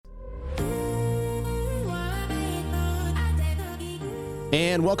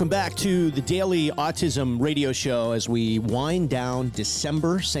And welcome back to the Daily Autism Radio Show as we wind down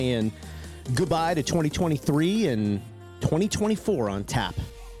December, saying goodbye to 2023 and 2024 on tap.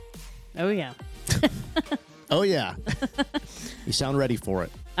 Oh, yeah. Oh, yeah. You sound ready for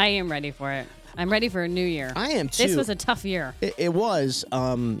it. I am ready for it. I'm ready for a new year. I am, too. This was a tough year. It was.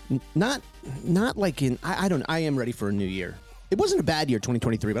 Not like in... I am ready for a new year. It wasn't a bad year,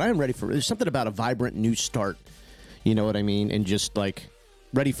 2023, but I am ready for... There's something about a vibrant new start. You know what I mean? And just like...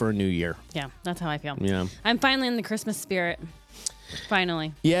 ready for a new year. Yeah, that's how I feel. Yeah. I'm finally in the Christmas spirit.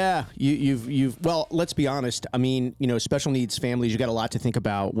 Finally. Yeah, you've well, let's be honest. I mean, you know, special needs families, you got a lot to think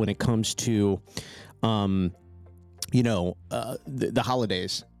about when it comes to the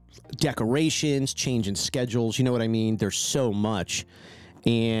holidays. Decorations, changing schedules, you know what I mean? There's so much.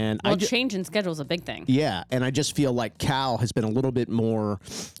 And change in schedule is a big thing. Yeah, and I just feel like Cal has been a little bit more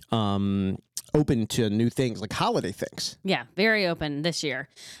open to new things, like holiday things. Yeah, very open this year.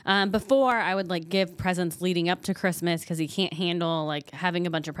 Before, I would give presents leading up to Christmas because he can't handle having a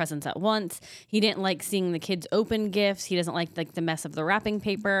bunch of presents at once. He didn't like seeing the kids open gifts. He doesn't like the mess of the wrapping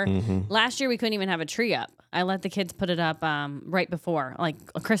paper. Mm-hmm. Last year, we couldn't even have a tree up. I let the kids put it up right before,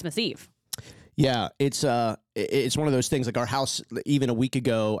 Christmas Eve. Yeah, it's one of those things. Like our house, even a week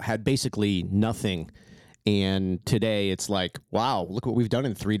ago, had basically nothing. And today it's like, wow, look what we've done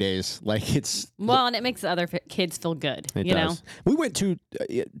in 3 days. And it makes the other kids feel good. It you does. know, we went to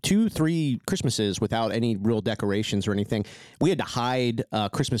 2-3 Christmases without any real decorations or anything. We had to hide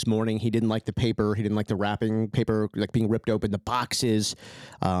Christmas morning. He didn't like the paper. He didn't like the wrapping paper, being ripped open, the boxes,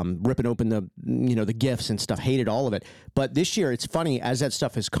 ripping open the gifts and stuff. Hated all of it. But this year, it's funny as that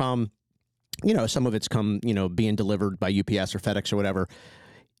stuff has come. You know, some of it's come, being delivered by UPS or FedEx or whatever.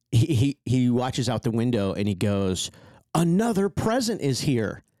 He watches out the window and he goes, another present is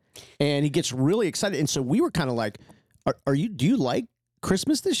here. And he gets really excited. And so we were kind of like, do you like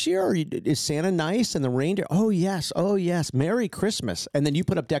Christmas this year? Is Santa nice and the reindeer? Oh, yes. Merry Christmas. And then you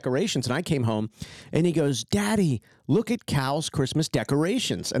put up decorations and I came home and he goes, Daddy, look at Cal's Christmas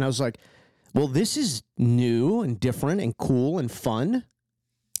decorations. And I was like, well, this is new and different and cool and fun.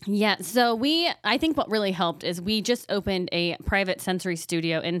 Yeah, so I think what really helped is we just opened a private sensory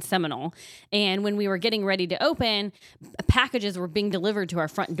studio in Seminole, and when we were getting ready to open, packages were being delivered to our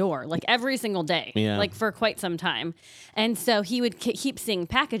front door, every single day, for quite some time. And so he would keep seeing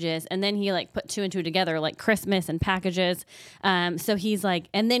packages, and then he put two and two together, Christmas and packages. So he's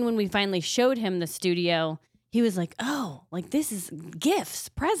and then when we finally showed him the studio, he was like, oh, this is gifts,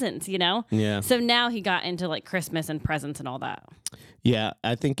 presents, Yeah. So now he got into Christmas and presents and all that. Yeah,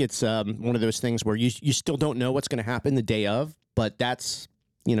 I think it's one of those things where you still don't know what's going to happen the day of, but that's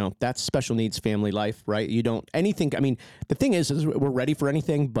special needs family life, right? You don't anything. I mean, the thing is we're ready for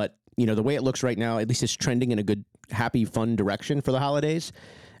anything, but the way it looks right now, at least it's trending in a good, happy, fun direction for the holidays,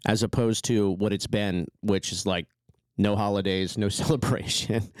 as opposed to what it's been, which is no holidays, no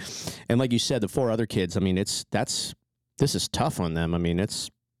celebration. And like you said, the 4 other kids, I mean, this is tough on them. I mean,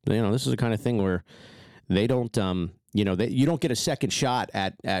 this is the kind of thing where they don't, you don't get a second shot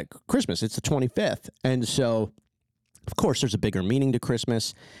at Christmas. It's the 25th. And so, of course, there's a bigger meaning to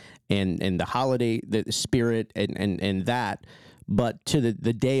Christmas and the holiday, the spirit and that. But to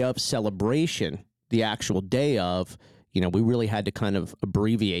the day of celebration, the actual day of, we really had to kind of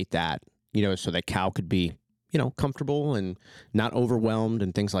abbreviate that, so that Cal could be, comfortable and not overwhelmed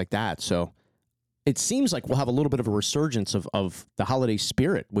and things like that. So it seems like we'll have a little bit of a resurgence of the holiday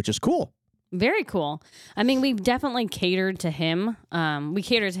spirit, which is cool. Very cool. I mean, we've definitely catered to him. We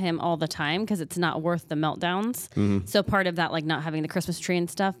cater to him all the time because it's not worth the meltdowns. Mm-hmm. So part of that, not having the Christmas tree and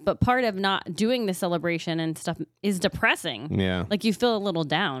stuff, but part of not doing the celebration and stuff is depressing. Yeah. You feel a little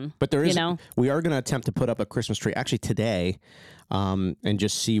down. But there is, we are going to attempt to put up a Christmas tree actually today, and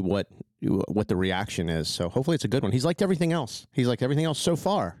just see what the reaction is. So hopefully it's a good one. He's liked everything else. So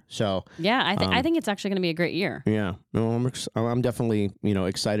far. So yeah, I think it's actually going to be a great year. Yeah, no, I'm definitely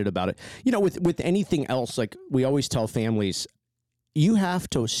excited about it. With anything else, we always tell families, you have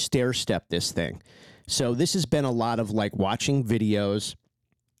to stair step this thing. So this has been a lot of watching videos.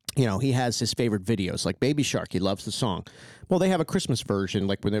 He has his favorite videos, like Baby Shark. He loves the song. Well, they have a Christmas version,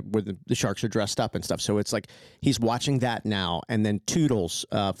 where the sharks are dressed up and stuff. So it's he's watching that now. And then Toodles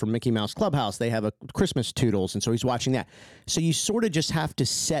from Mickey Mouse Clubhouse, they have a Christmas Toodles. And so he's watching that. So you sort of just have to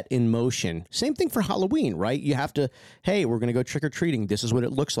set in motion. Same thing for Halloween, right? You have to, hey, we're going to go trick-or-treating. This is what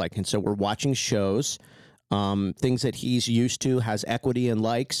it looks like. And so we're watching shows, things that he's used to, has equity and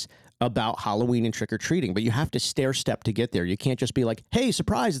likes, about Halloween and trick-or-treating, but you have to stair step to get there. You can't just be like, hey,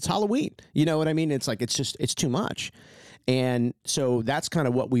 surprise, it's Halloween. You know what I mean? It's it's too much. And so that's kind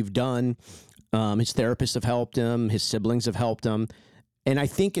of what we've done. His therapists have helped him. His siblings have helped him. And I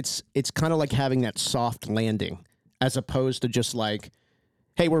think it's kind of like having that soft landing as opposed to just like,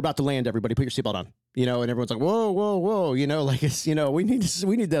 hey, we're about to land, everybody, put your seatbelt on. And everyone's like, whoa, whoa, whoa, like it's, we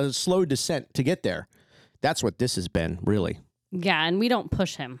need a slow descent to get there. That's what this has been, really. Yeah, and we don't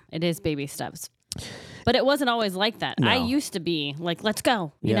push him. It is baby steps. But it wasn't always like that. No. I used to be like, let's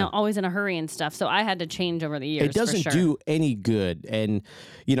go, always in a hurry and stuff. So I had to change over the years. It doesn't do any good. And,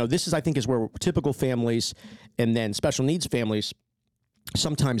 this is, I think, is where typical families and then special needs families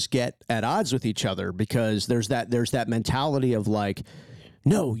sometimes get at odds with each other, because there's that mentality of like,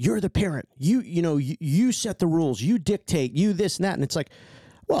 no, you're the parent. You set the rules. You dictate. You this and that. And it's like,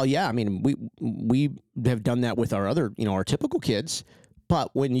 well, yeah. I mean, we have done that with our other, our typical kids. But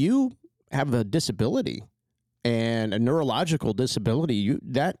when you have a disability and a neurological disability,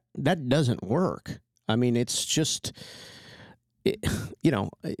 that doesn't work. I mean, it's just, if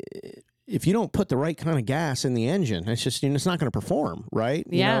you don't put the right kind of gas in the engine, it's just, it's not going to perform, right?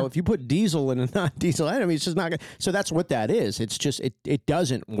 Yeah. If you put diesel in a non-diesel engine, it's just not going to. So that's what that is. It's just, it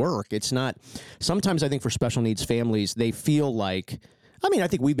doesn't work. It's not. Sometimes I think for special needs families, they feel like, I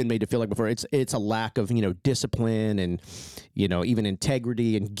think we've been made to feel like before, it's a lack of, discipline and, even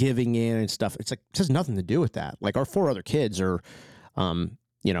integrity and giving in and stuff. It's like, it has nothing to do with that. Like our 4 other kids are,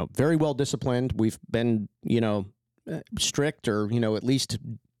 very well disciplined. We've been, strict or, at least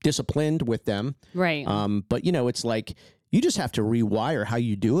disciplined with them. Right. But, it's like, you just have to rewire how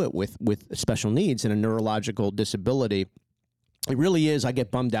you do it with special needs and a neurological disability. It really is. I get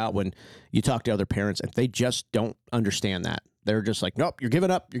bummed out when you talk to other parents and they just don't understand that. They're just like, nope, you're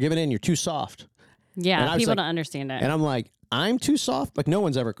giving up. You're giving in. You're too soft. Yeah, people don't understand it. And I'm like, I'm too soft? Like, no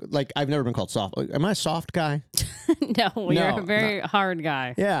one's ever, like, I've never been called soft. Like, am I a soft guy? No, you're a very hard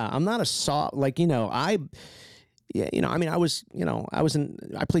guy. Yeah, I'm not a soft, like, I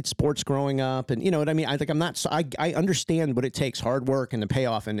played sports growing up and, what I mean? I understand what it takes, hard work and the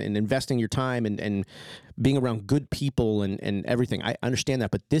payoff and investing your time and being around good people and everything. I understand that.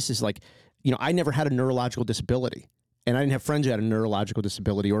 But this is like, I never had a neurological disability. And I didn't have friends who had a neurological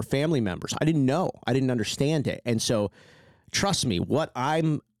disability or family members. I didn't know. I didn't understand it. And so, trust me, what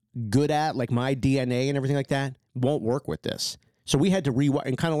I'm good at, like my DNA and everything like that, won't work with this. So we had to rewire,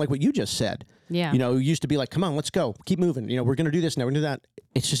 and kind of like what you just said. Yeah. It used to be like, come on, let's go. Keep moving. We're going to do this now. We're going to do that.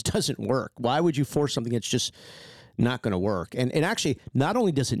 It just doesn't work. Why would you force something that's just not going to work? And actually, not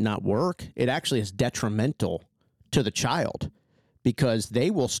only does it not work, it actually is detrimental to the child because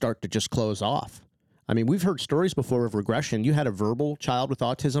they will start to just close off. I mean, we've heard stories before of regression. You had a verbal child with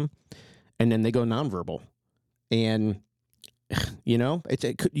autism, and then they go nonverbal. And, you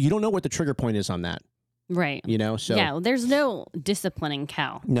don't know what the trigger point is on that. Right. So. Yeah, there's no disciplining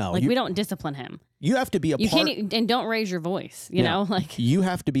Cal. No. Like, we don't discipline him. You have to be You can't, and don't raise your voice, you know? Like, you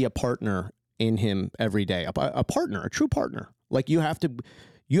have to be a partner in him every day. A partner, a true partner. Like, you have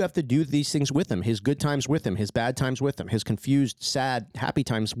to do these things with him, his good times with him, his bad times with him, his confused, sad, happy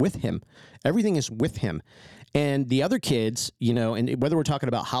times with him. Everything is with him. And the other kids, and whether we're talking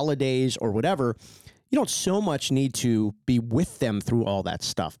about holidays or whatever, you don't so much need to be with them through all that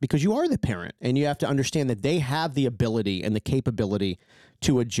stuff because you are the parent and you have to understand that they have the ability and the capability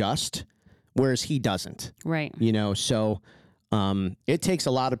to adjust, whereas he doesn't. Right. So it takes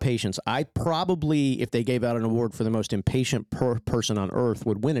a lot of patience. I probably, if they gave out an award for the most impatient person on earth,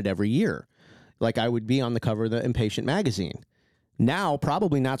 would win it every year. Like I would be on the cover of the Impatient magazine. Now,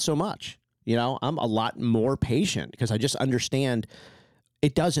 probably not so much. I'm a lot more patient because I just understand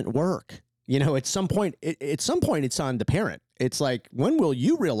it doesn't work. At some point, it's on the parent. It's like, when will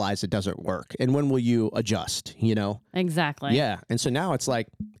you realize it doesn't work? And when will you adjust, Exactly. Yeah. And so now it's like,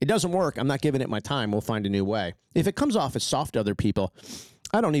 it doesn't work. I'm not giving it my time. We'll find a new way. If it comes off as soft to other people,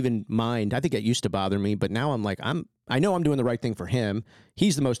 I don't even mind. I think it used to bother me, but now I'm like, I know I'm doing the right thing for him.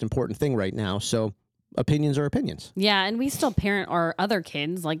 He's the most important thing right now. So opinions are opinions. Yeah, and we still parent our other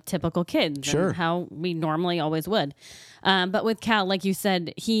kids like typical kids. Sure. And how we normally always would. But with Cal, like you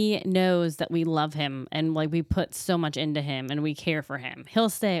said, he knows that we love him and like we put so much into him and we care for him. He'll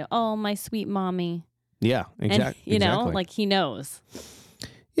say, "Oh, my sweet mommy." Yeah, exactly. And, like he knows.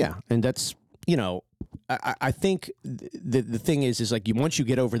 Yeah, and that's, I think the thing is like once you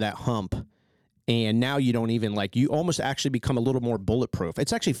get over that hump and now you don't even you almost actually become a little more bulletproof.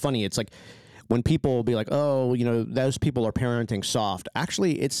 It's actually funny. It's like, when people will be like, oh, those people are parenting soft.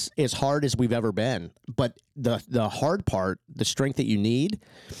 Actually, it's as hard as we've ever been. But the hard part, the strength that you need,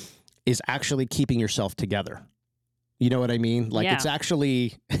 is actually keeping yourself together. You know what I mean? Like, It's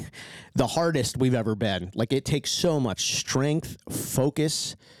actually the hardest we've ever been. Like, it takes so much strength,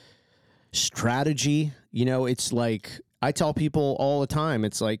 focus, strategy. It's like, I tell people all the time,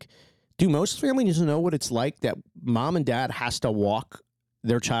 it's like, do most families know what it's like that mom and dad has to walk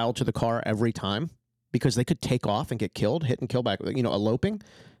their child to the car every time because they could take off and get killed, hit and kill back, eloping.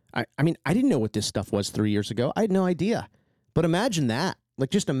 I mean, I didn't know what this stuff was 3 years ago. I had no idea. But imagine that. Like,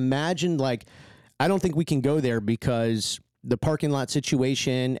 just imagine, like, I don't think we can go there because the parking lot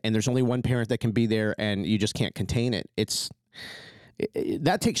situation and there's only one parent that can be there and you just can't contain it.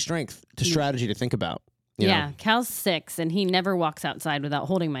 That takes strength to strategy to think about. You know? Cal's 6 and he never walks outside without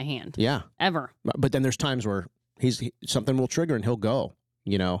holding my hand. Yeah. Ever. But then there's times where something will trigger and he'll go,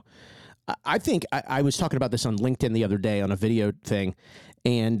 I think I was talking about this on LinkedIn the other day on a video thing.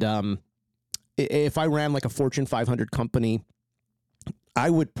 And if I ran like a Fortune 500 company, I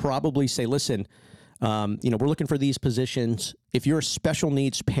would probably say, listen, we're looking for these positions. If you're a special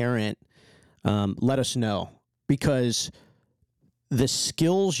needs parent, let us know, because the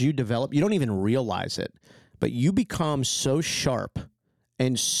skills you develop, you don't even realize it, but you become so sharp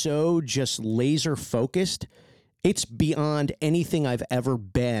and so just laser focused. It's beyond anything I've ever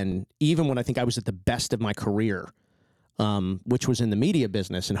been, even when I think I was at the best of my career, which was in the media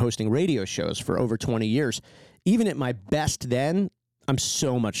business and hosting radio shows for over 20 years. Even at my best then, I'm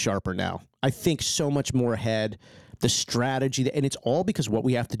so much sharper now. I think so much more ahead, the strategy, and it's all because what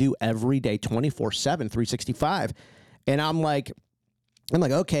we have to do every day, 24/7, 365. And I'm like,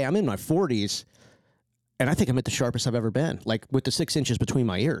 okay, I'm in my 40s, and I think I'm at the sharpest I've ever been, like with the 6 inches between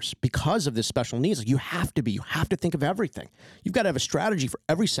my ears because of this special needs. Like, you have to think of everything. You've got to have a strategy for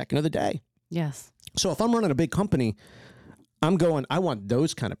every second of the day. Yes. So if I'm running a big company, I want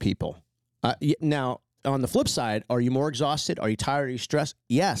those kind of people. Now, on the flip side, are you more exhausted? Are you tired? Are you stressed?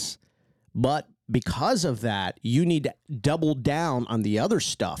 Yes. But because of that, you need to double down on the other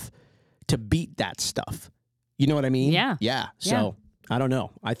stuff to beat that stuff. You know what I mean? Yeah. Yeah. So I don't know.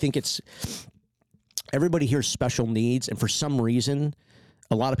 I think everybody hears special needs, and for some reason,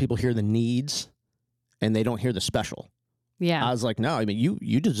 a lot of people hear the needs and they don't hear the special. Yeah. I was like, no, I mean,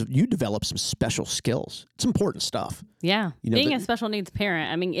 you develop some special skills. It's important stuff. Yeah. Being a special needs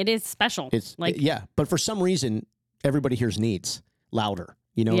parent, I mean, it is special. It's yeah. But for some reason, everybody hears needs louder.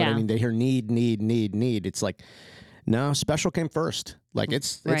 You know what I mean? They hear need. It's like, no, special came first. Like,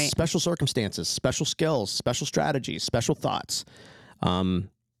 it's special circumstances, special skills, special strategies, special thoughts.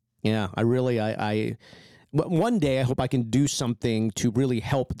 Yeah, one day I hope I can do something to really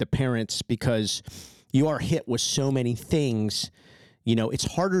help the parents, because you are hit with so many things.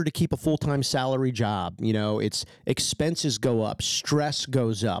 It's harder to keep a full-time salary job. It's expenses go up, stress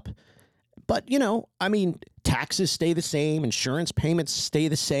goes up. But, I mean, taxes stay the same, insurance payments stay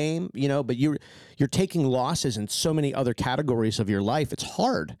the same, but you're taking losses in so many other categories of your life. It's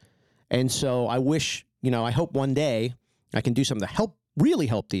hard. And so I wish, I hope one day I can do something to really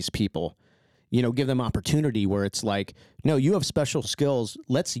help these people, give them opportunity where it's like, no, you have special skills.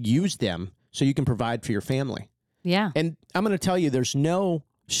 Let's use them so you can provide for your family. Yeah. And I'm going to tell you, there's no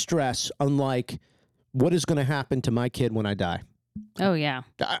stress unlike what is going to happen to my kid when I die. Oh, yeah.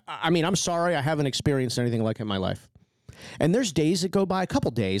 I mean, I'm sorry, I haven't experienced anything like it in my life. And there's days that go by, a couple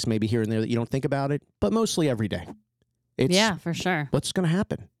days maybe here and there that you don't think about it, but mostly every day. Yeah, for sure. What's going to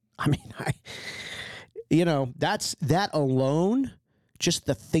happen? I mean, that alone, just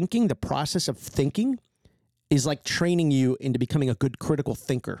the process of thinking is like training you into becoming a good critical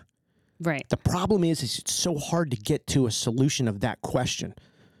thinker. Right. The problem is it's so hard to get to a solution of that question.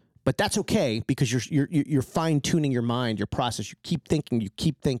 But that's okay, because you're fine-tuning your mind, your process. You keep thinking, you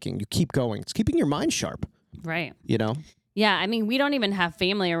keep going. It's keeping your mind sharp. Right. Yeah, I mean, we don't even have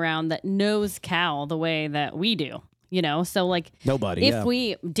family around that knows Cal the way that we do. So like nobody. If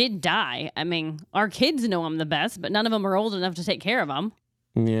we did die, I mean, our kids know him the best, but none of them are old enough to take care of him.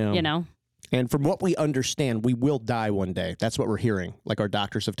 Yeah. And from what we understand, we will die one day. That's what we're hearing. Like, our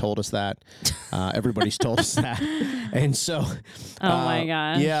doctors have told us that. Everybody's told us that. And so, oh my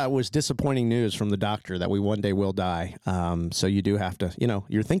gosh. Yeah, it was disappointing news from the doctor that we one day will die. So you do have to,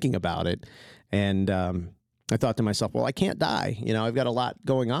 you're thinking about it. And I thought to myself, well, I can't die. I've got a lot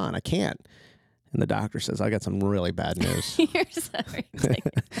going on. I can't. And the doctor says, I got some really bad news. You're so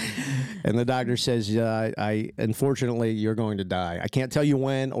ridiculous. And the doctor says, unfortunately, you're going to die. I can't tell you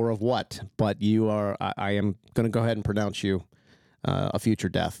when or of what, but I am going to go ahead and pronounce you a future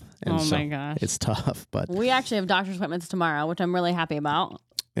death. And my gosh. It's tough, but we actually have doctor's appointments tomorrow, which I'm really happy about.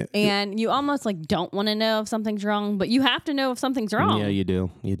 And you almost like don't want to know if something's wrong, but you have to know if something's wrong. Yeah, you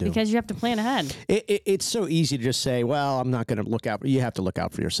do. Because you have to plan ahead. It's so easy to just say, well, I'm not going to look out. You have to look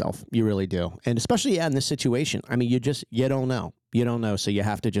out for yourself. You really do. And especially in this situation. I mean, you don't know. You don't know. So you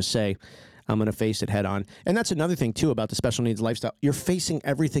have to just say, I'm going to face it head on. And that's another thing, too, about the special needs lifestyle. You're facing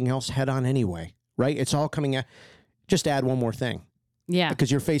everything else head on anyway, right? It's all coming at. Just add one more thing. Yeah.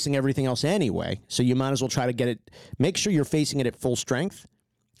 Because you're facing everything else anyway. So you might as well try to make sure you're facing it at full strength,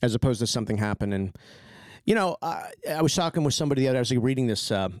 as opposed to something happen. And, I was talking with somebody the other day, I was reading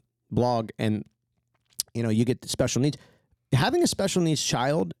this blog, and, you get the special needs. Having a special needs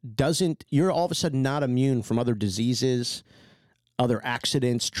child you're all of a sudden not immune from other diseases, other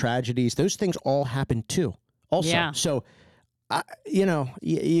accidents, tragedies. Those things all happen too. Also, Yeah. so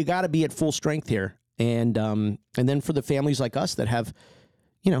you got to be at full strength here, and then for the families like us that have,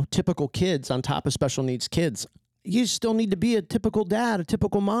 typical kids on top of special needs kids, you still need to be a typical dad, a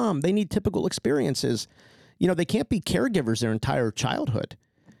typical mom. They need typical experiences. They can't be caregivers their entire childhood.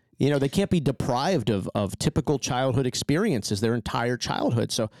 They can't be deprived of typical childhood experiences their entire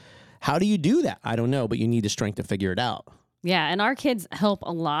childhood. So how do you do that? I don't know, but you need the strength to figure it out. Yeah, and our kids help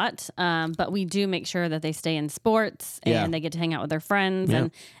a lot, but we do make sure that they stay in sports and they get to hang out with their friends. Yeah.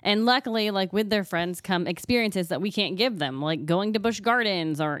 And luckily, like with their friends come experiences that we can't give them, like going to Busch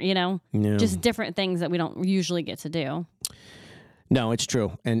Gardens or, just different things that we don't usually get to do. No, it's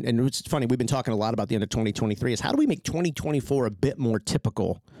true. And it's funny, we've been talking a lot about the end of 2023 is how do we make 2024 a bit more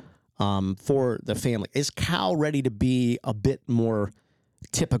typical for the family? Is Cal ready to be a bit more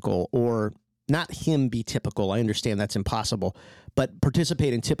typical, or not him be typical? I understand that's impossible, but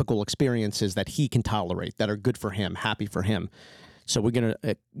participate in typical experiences that he can tolerate, that are good for him, happy for him. So we're going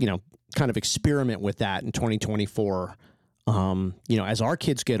to, kind of experiment with that in 2024. As our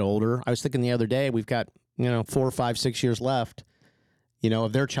kids get older, I was thinking the other day, we've got, 4 or 5, 6 years left,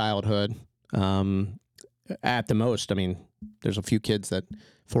 of their childhood, at the most. I mean, there's a few kids that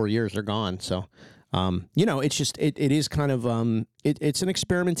 4 years are gone. So, it's just, it is kind of, it's an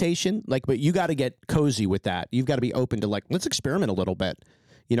experimentation, but you got to get cozy with that. You've got to be open to let's experiment a little bit.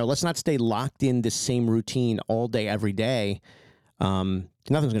 Let's not stay locked in this same routine all day, every day.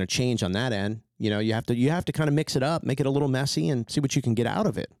 Nothing's going to change on that end. You have to kind of mix it up, make it a little messy, and see what you can get out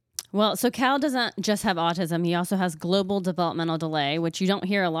of it. Well, so Cal doesn't just have autism. He also has global developmental delay, which you don't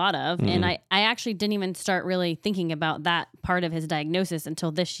hear a lot of. Mm-hmm. And I actually didn't even start really thinking about that part of his diagnosis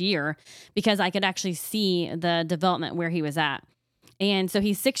until this year, because I could actually see the development where he was at. And so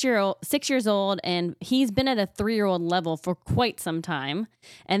he's 6 years old, and he's been at a 3-year-old level for quite some time.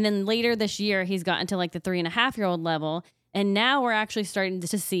 And then later this year, he's gotten to the 3.5-year-old level. And now we're actually starting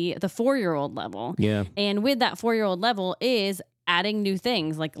to see the 4-year-old level. Yeah. And with that 4-year-old level is adding new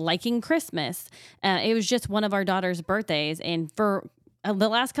things, like liking Christmas. It was just one of our daughter's birthdays. And for the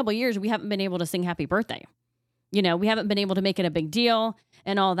last couple of years, we haven't been able to sing happy birthday. We haven't been able to make it a big deal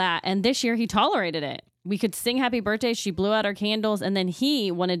and all that. And this year he tolerated it. We could sing happy birthday. She blew out our candles, and then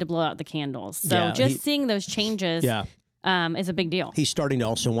he wanted to blow out the candles. So seeing those changes is a big deal. He's starting to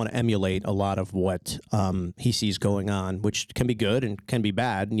also want to emulate a lot of what he sees going on, which can be good and can be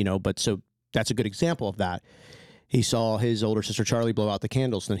bad, but so that's a good example of that. He saw his older sister Charlie blow out the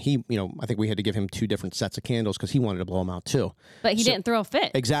candles, and he, I think we had to give him 2 different sets of candles because he wanted to blow them out too. But he didn't throw a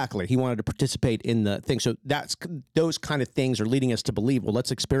fit. Exactly. He wanted to participate in the thing. So those kind of things are leading us to believe, well,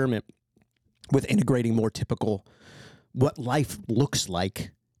 let's experiment with integrating more typical what life looks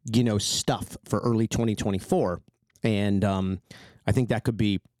like, stuff for early 2024. And I think that could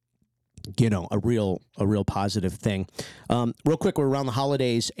be, a real positive thing. Real quick, we're around the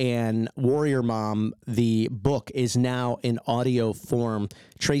holidays, and Warrior Mom, the book, is now in audio form.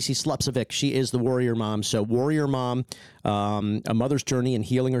 Tracy Slepcevic, she is the Warrior Mom. So Warrior Mom, a mother's journey in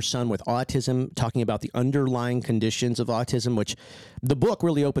healing her son with autism, talking about the underlying conditions of autism, which the book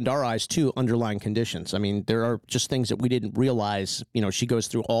really opened our eyes to underlying conditions. I mean, there are just things that we didn't realize. She goes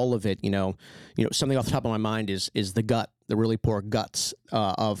through all of it. Something off the top of my mind is the gut. The really poor guts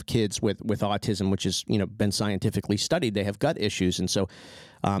of kids with autism, which has been scientifically studied. They have gut issues, and so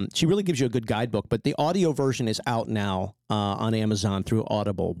she really gives you a good guidebook. But the audio version is out now on Amazon through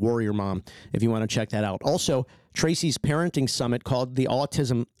Audible. Warrior Mom, if you want to check that out. Also, Tracy's parenting summit, called the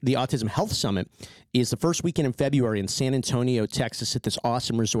Autism Health Summit, is the first weekend in February in San Antonio, Texas, at this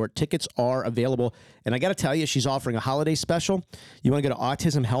awesome resort. Tickets are available, and I got to tell you, she's offering a holiday special. You want to go to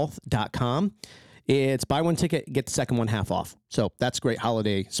autismhealth.com. It's buy one ticket, get the second one half off. So that's a great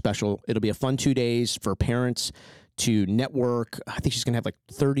holiday special. It'll be a fun 2 days for parents to network. I think she's going to have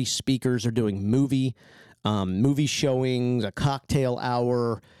 30 speakers. They're doing movie showings, a cocktail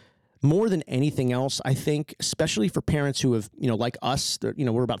hour. More than anything else, I think, especially for parents who have, like us,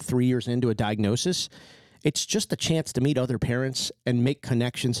 we're about 3 years into a diagnosis. It's just a chance to meet other parents and make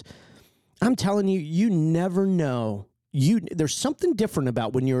connections. I'm telling you, you never know. There's something different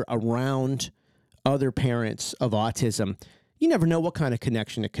about when you're around other parents of autism. You never know what kind of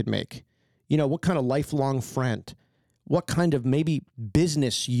connection it could make. What kind of lifelong friend, what kind of maybe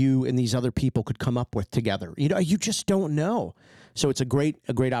business you and these other people could come up with together. You just don't know. So it's a great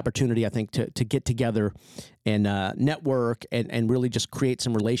opportunity, I think, to get together and network and really just create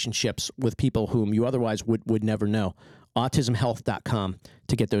some relationships with people whom you otherwise would never know. autismhealth.com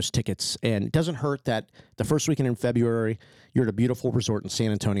to get those tickets. And it doesn't hurt that the first weekend in February, you're at a beautiful resort in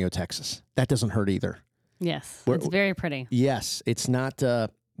San Antonio, Texas. That doesn't hurt either. Yes, it's very pretty. Yes, it's not,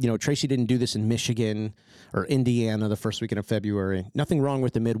 Tracy didn't do this in Michigan or Indiana the first weekend of February. Nothing wrong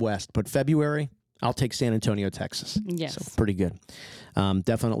with the Midwest, but February, I'll take San Antonio, Texas. Yes. So pretty good.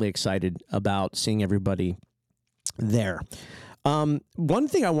 Definitely excited about seeing everybody there. One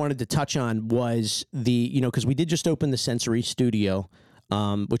thing I wanted to touch on was because we did just open the Sensory Studio,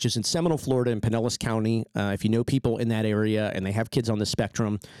 which is in Seminole, Florida, in Pinellas County. If you know people in that area and they have kids on the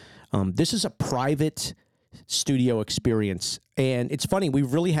spectrum, this is a private studio experience. And it's funny, we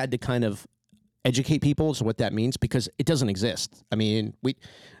really had to kind of educate people as to what that means because it doesn't exist. I mean,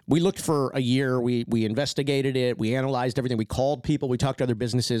 we looked for a year, we investigated it, we analyzed everything, we called people, we talked to other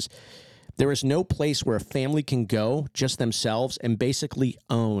businesses. There is no place where a family can go just themselves and basically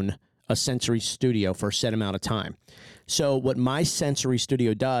own a sensory studio for a set amount of time. So what my sensory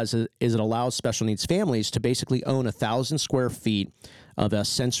studio does is it allows special needs families to basically own 1,000 square feet of a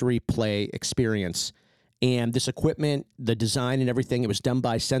sensory play experience. And this equipment, the design and everything, it was done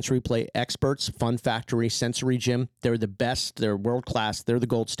by sensory play experts, Fun Factory, Sensory Gym. They're the best. They're world class. They're the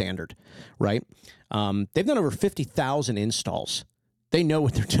gold standard, right? They've done over 50,000 installs. They know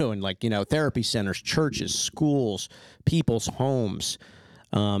what they're doing, therapy centers, churches, schools, people's homes.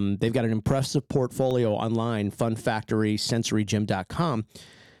 They've got an impressive portfolio online, Fun Factory, sensorygym.com.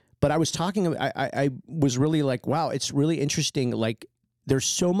 But I was talking, I was really like, wow, it's really interesting. Like, there's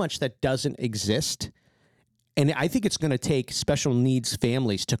so much that doesn't exist. And I think it's going to take special needs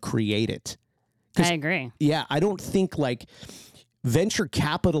families to create it. I agree. Yeah, I don't think venture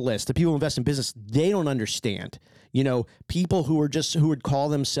capitalists, the people who invest in business, they don't understand. People who would call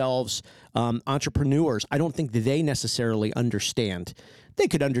themselves entrepreneurs, I don't think that they necessarily understand. They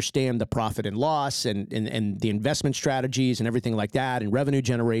could understand the profit and loss and the investment strategies and everything like that and revenue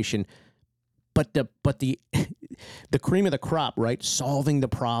generation. But the cream of the crop, right? Solving the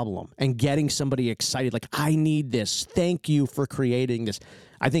problem and getting somebody excited, like, I need this. Thank you for creating this.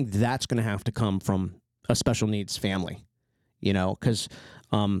 I think that's going to have to come from a special needs family, because,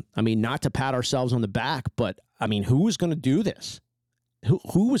 not to pat ourselves on the back, but who was going to do this?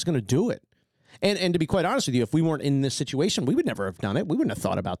 Who was going to do it? And to be quite honest with you, if we weren't in this situation, we would never have done it. We wouldn't have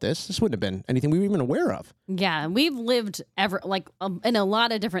thought about this. This wouldn't have been anything we were even aware of. Yeah, we've lived in a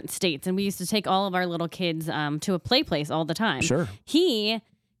lot of different states, and we used to take all of our little kids to a play place all the time. Sure.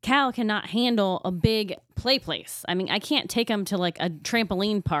 Cal cannot handle a big play place. I can't take him to a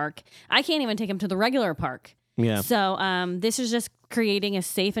trampoline park. I can't even take him to the regular park. Yeah. So this is just creating a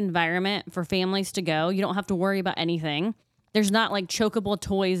safe environment for families to go. You don't have to worry about anything. There's not chokeable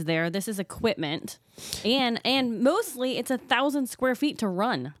toys there. This is equipment. And mostly it's 1,000 square feet to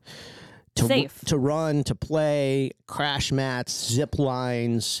run. Safe. To run, to play, crash mats, zip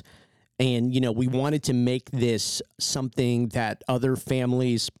lines. And, we wanted to make this something that other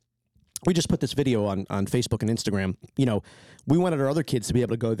families, we just put this video on Facebook and Instagram. We wanted our other kids to be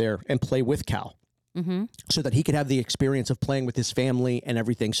able to go there and play with Cal. Mm-hmm. So that he could have the experience of playing with his family and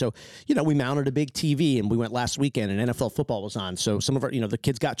everything. So, we mounted a big TV and we went last weekend and NFL football was on. So some of our, the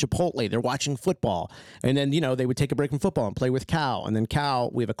kids got Chipotle. They're watching football. And then, they would take a break from football and play with Cal. And then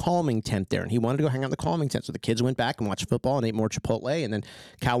Cal, we have a calming tent there and he wanted to go hang out in the calming tent. So the kids went back and watched football and ate more Chipotle. And then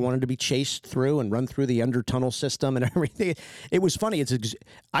Cal wanted to be chased through and run through the under tunnel system and everything. It was funny.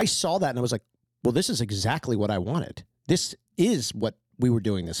 I saw that and I was like, well, this is exactly what I wanted. This is what we were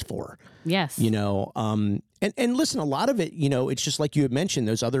doing this for. Yes. And listen, a lot of it, it's just like you had mentioned,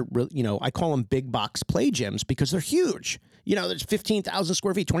 those other, I call them big box play gyms because they're huge. There's 15,000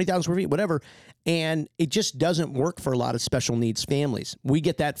 square feet, 20,000 square feet, whatever. And it just doesn't work for a lot of special needs families. We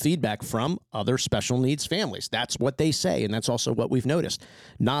get that feedback from other special needs families. That's what they say. And that's also what we've noticed.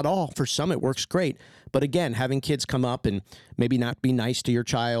 Not all. For some, it works great. But again, having kids come up and maybe not be nice to your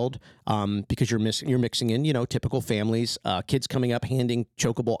child because you're mixing in, typical families, kids coming up handing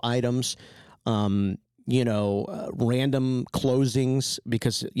chokeable items, random closings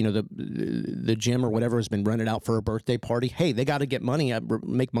because, the gym or whatever has been rented out for a birthday party. Hey, they got to get money,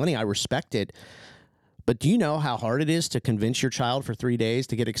 make money. I respect it. But do you know how hard it is to convince your child for 3 days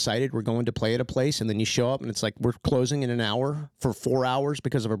to get excited? We're going to play at a place and then you show up and it's like, we're closing in an hour for 4 hours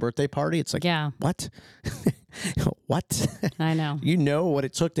because of a birthday party. It's like, yeah. What? What? I know. You know what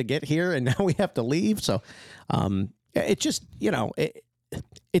it took to get here and now we have to leave. So, it just,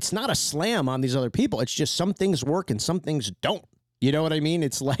 it's not a slam on these other people. It's just some things work and some things don't. You know what I mean?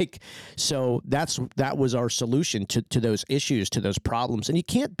 It's like, so that was our solution to those issues, to those problems. And you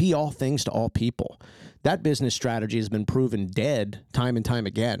can't be all things to all people. That business strategy has been proven dead time and time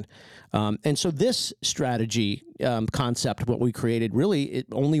again. And so this strategy concept, what we created, really, it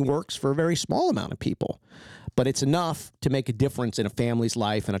only works for a very small amount of people. But it's enough to make a difference in a family's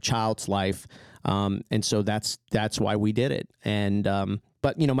life and a child's life. And so that's why we did it. And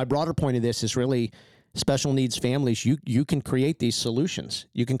but, my broader point of this is really special needs families. You can create these solutions.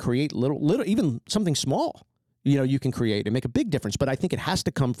 You can create little, even something small, you can create and make a big difference. But I think it has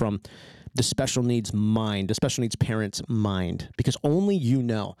to come from the special needs mind, the special needs parent's mind, because only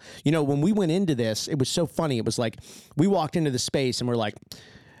when we went into this, it was so funny. It was like we walked into the space and we're like,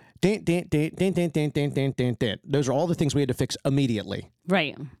 those are all the things we had to fix immediately.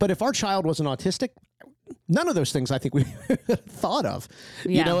 Right. But if our child wasn't autistic, none of those things I think we thought of.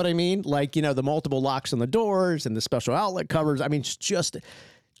 Yeah. You know what I mean? Like, the multiple locks on the doors and the special outlet covers. I mean,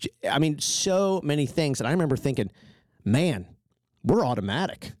 so many things. And I remember thinking, man, we're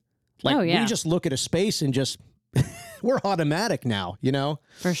automatic. Like, we just look at a space and just, we're automatic now,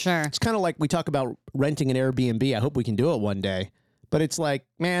 For sure. It's kind of like we talk about renting an Airbnb. I hope we can do it one day. But it's like,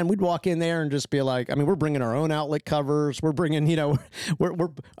 man, we'd walk in there and just be like, we're bringing our own outlet covers. We're bringing,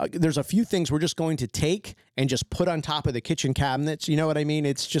 there's a few things we're just going to take and just put on top of the kitchen cabinets. You know what I mean?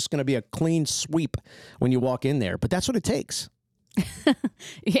 It's just going to be a clean sweep when you walk in there. But that's what it takes.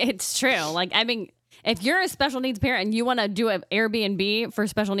 It's true. Like, if you're a special needs parent and you want to do an Airbnb for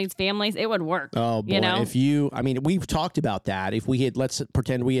special needs families, it would work. Oh, boy. If we've talked about that. If we had, let's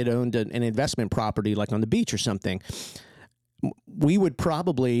pretend we had owned an investment property like on the beach or something, we would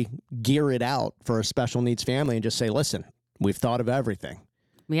probably gear it out for a special needs family and just say, listen, we've thought of everything.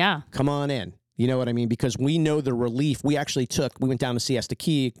 Yeah. Come on in. You know what I mean? Because we know the relief. We went down to Siesta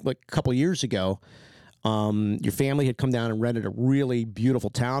Key like a couple years ago. Your family had come down and rented a really beautiful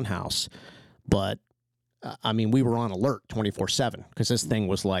townhouse, but we were on alert 24/7 because this thing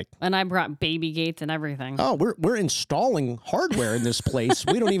was like. And I brought baby gates and everything. Oh, we're installing hardware in this place.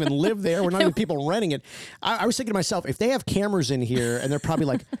 We don't even live there. We're not even people renting it. I was thinking to myself, if they have cameras in here and they're probably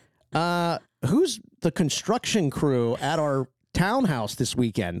like, who's the construction crew at our townhouse this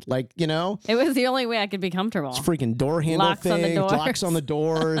weekend? Like, It was the only way I could be comfortable. It's freaking door handle Locks on the thing, doors. locks on the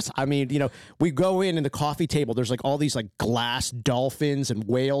doors. We go in the coffee table, there's like all these like glass dolphins and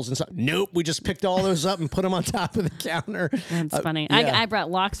whales and stuff. Nope, we just picked all those up and put them on top of the counter. That's funny. Yeah. I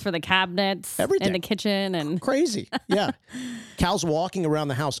brought locks for the cabinets Everything. in the kitchen and Crazy. Yeah. Cal's walking around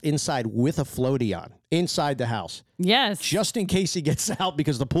the house inside with a floaty on, inside the house. yes. Just in case he gets out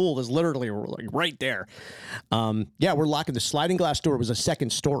because the pool is literally like right there. We're locking the sliding glass door. Was a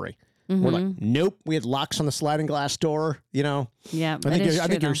second story. Mm-hmm. We're like, nope. We had locks on the sliding glass door. Yeah. I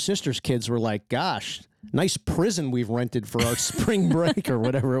think your sister's kids were like, gosh, nice prison we've rented for our spring break or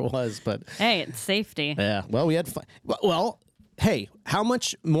whatever it was. But hey, it's safety. yeah, well, we had fun. Well, hey, how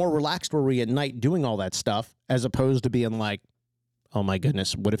much more relaxed were we at night doing all that stuff as opposed to being like, oh my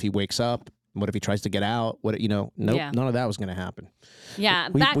goodness, what if he wakes up? What if he tries to get out? Nope, Yeah. None of that was going to happen. Yeah.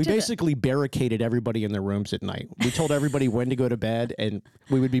 We basically barricaded everybody in their rooms at night. We told everybody when to go to bed, and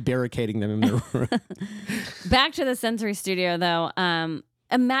we would be barricading them in their room. Back to the sensory studio, though.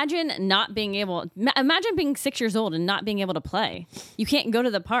 Imagine being 6 years old and not being able to play. You can't go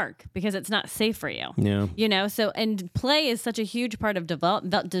to the park because it's not safe for you. Yeah. And play is such a huge part of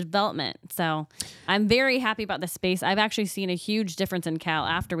development. So I'm very happy about the space. I've actually seen a huge difference in Cal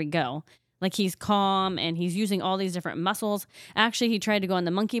after we go. Like, he's calm and he's using all these different muscles. Actually, he tried to go on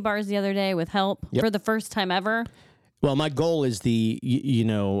the monkey bars the other day with help for the first time ever. Well, my goal is for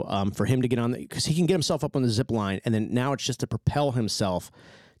him to get on, because he can get himself up on the zip line, and then now it's just to propel himself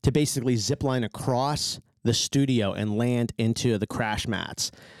to basically zip line across the studio and land into the crash mats.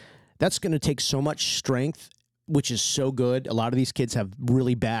 That's going to take so much strength, which is so good. A lot of these kids have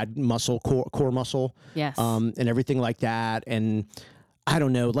really bad core muscle, Yes. And everything like that. And I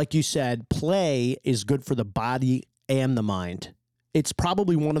don't know, like you said, play is good for the body and the mind. It's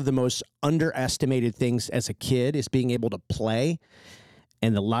probably one of the most underestimated things as a kid is being able to play.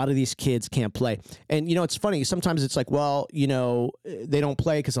 And a lot of these kids can't play. And, it's funny. Sometimes it's like, well, they don't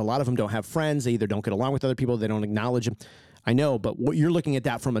play because a lot of them don't have friends. They either don't get along with other people. They don't acknowledge them. I know, but what you're looking at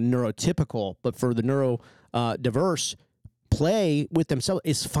that from a neurotypical, but for the neurodiverse, play with themselves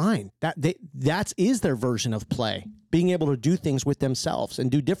is fine. That is their version of play. Being able to do things with themselves and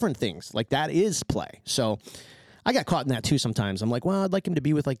do different things. Like, that is play. So I got caught in that too sometimes. I'm like, well, I'd like him to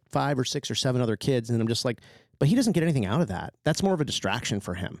be with like 5 or 6 or 7 other kids. And I'm just like, but he doesn't get anything out of that. That's more of a distraction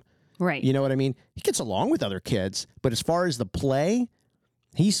for him. Right. You know what I mean? He gets along with other kids, but as far as the play,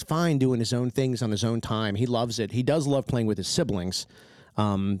 He's fine doing his own things on his own time. He loves it. He does love playing with his siblings.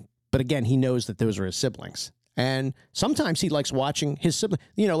 But again, he knows that those are his siblings. And sometimes he likes watching his sibling.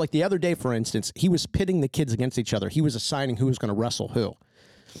 You know, like the other day, for instance, he was pitting the kids against each other. He was assigning who was going to wrestle who.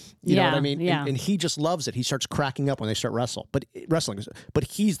 You know what I mean? Yeah. And he just loves it. He starts cracking up when they start wrestling. But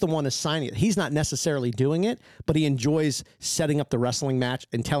he's the one assigning it. He's not necessarily doing it, but he enjoys setting up the wrestling match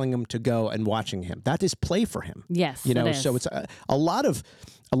and telling him to go and watching him. That is play for him. Yes, you know. it is. So it's a lot of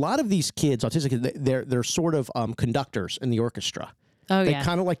these kids, autistic kids, they're sort of conductors in the orchestra. Oh, They yeah.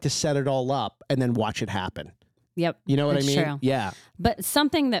 kind of like to set it all up and then watch it happen. Yep. You know what I It's mean? true. Yeah. But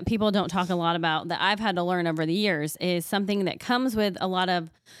something that people don't talk a lot about that I've had to learn over the years is something that comes with a lot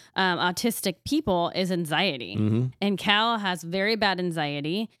of autistic people is anxiety. Mm-hmm. And Cal has very bad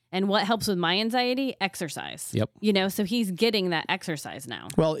anxiety. And what helps with my anxiety? Exercise. Yep. You know, so he's getting that exercise now.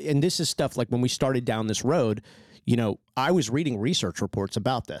 Well, and this is stuff like when we started down this road, you know, I was reading research reports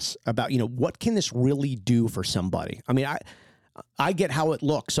about this, about, you know, what can this really do for somebody? I mean, I get how it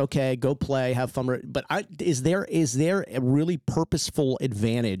looks. Okay, go play, have fun. But is there a really purposeful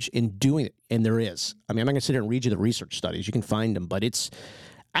advantage in doing it? And there is. I mean, I'm not going to sit here and read you the research studies. You can find them, but it's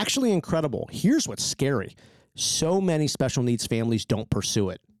actually incredible. Here's what's scary. So many special needs families don't pursue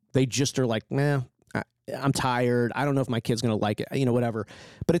it. They just are like, nah, I'm tired. I don't know if my kid's going to like it, you know, whatever.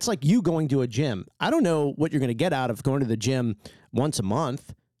 But it's like you going to a gym. I don't know what you're going to get out of going to the gym once a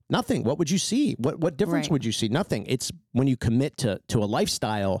month. Nothing. What would you see? What difference would you see? Nothing. It's when you commit to a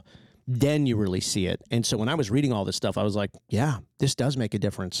lifestyle, then you really see it. And so when I was reading all this stuff, I was like, yeah, this does make a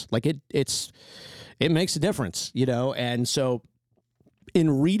difference. Like it makes a difference, you know? And so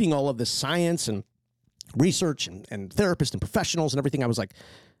in reading all of the science and research and therapists and professionals and everything, I was like,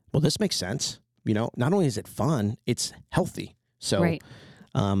 well, this makes sense. You know, not only is it fun, it's healthy. So Right.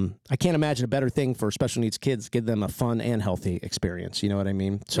 I can't imagine a better thing for special needs kids. Give them a fun and healthy experience. You know what I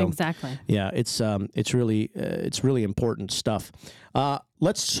mean? So Exactly. yeah, it's really important stuff.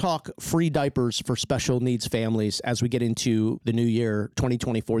 Let's talk free diapers for special needs families as we get into the new year,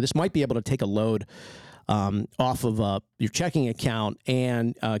 2024. This might be able to take a load off of your checking account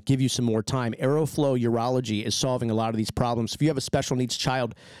and give you some more time. Aeroflow Urology is solving a lot of these problems. If you have a special needs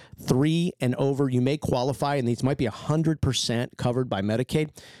child 3 and over, you may qualify, and these might be 100% covered by Medicaid.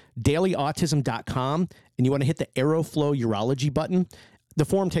 DailyAutism.com, and you want to hit the Aeroflow Urology button. The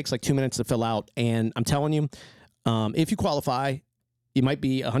form takes like 2 minutes to fill out, and I'm telling you, if you qualify, you might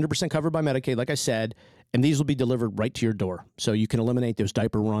be 100% covered by Medicaid, like I said, and these will be delivered right to your door. So you can eliminate those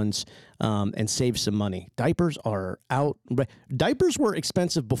diaper runs and save some money. Diapers are out. Diapers were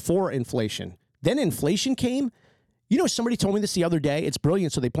expensive before inflation. Then inflation came. You know, somebody told me this the other day. It's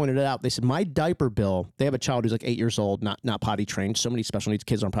brilliant. So they pointed it out. They said, my diaper bill, they have a child who's like 8 years old, not potty trained. So many special needs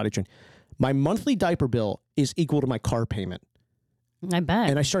kids aren't potty trained. My monthly diaper bill is equal to my car payment. I bet.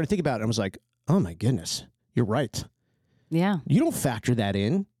 And I started thinking about it. I was like, oh my goodness, you're right. Yeah. You don't factor that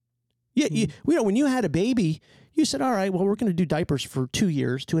in. Yeah, you know, when you had a baby, you said, all right, well, we're going to do diapers for 2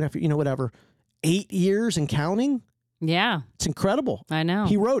 years, 2.5 years, you know, whatever. 8 years and counting? Yeah. It's incredible. I know.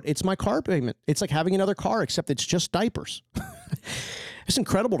 He wrote, it's my car payment. It's like having another car, except it's just diapers. It's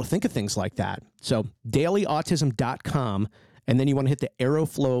incredible to think of things like that. So dailyautism.com, and then you want to hit the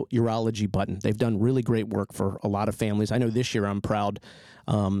Aeroflow Urology button. They've done really great work for a lot of families. I know this year I'm proud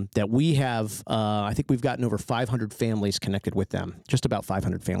that we have, I think we've gotten over 500 families connected with them. Just about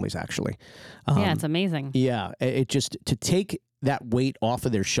 500 families, actually. Yeah, it's amazing. Yeah, it just, to take that weight off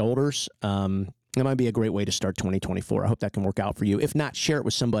of their shoulders, it might be a great way to start 2024. I hope that can work out for you. If not, share it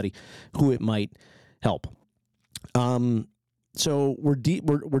with somebody who it might help. So we're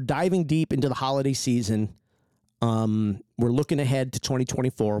diving deep into the holiday season. We're looking ahead to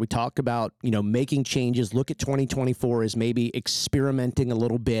 2024. We talk about, you know, making changes. Look at 2024 as maybe experimenting a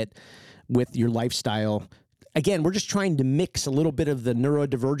little bit with your lifestyle. Again, we're just trying to mix a little bit of the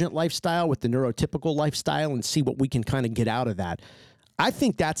neurodivergent lifestyle with the neurotypical lifestyle and see what we can kind of get out of that. I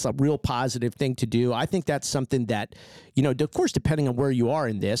think that's a real positive thing to do. I think that's something that, you know, of course, depending on where you are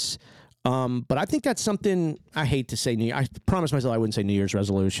in this, but I think that's something I hate to say. I promised myself I wouldn't say New Year's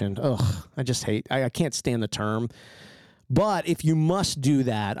resolution. Ugh, I just hate, I can't stand the term. But if you must do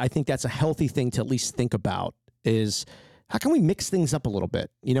that, I think that's a healthy thing to at least think about is how can we mix things up a little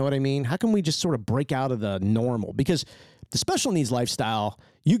bit? You know what I mean? How can we just sort of break out of the normal? Because the special needs lifestyle,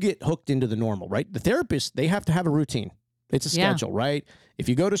 you get hooked into the normal, right? The therapist, they have to have a routine. It's a schedule, right? If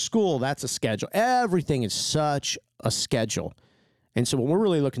you go to school, that's a schedule. Everything is such a schedule. And so what we're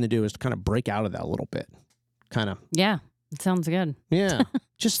really looking to do is to kind of break out of that a little bit. Kind of. Yeah. It sounds good. Yeah.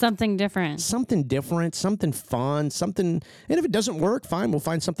 Just Something different. something different, something fun, something. And if it doesn't work, fine, we'll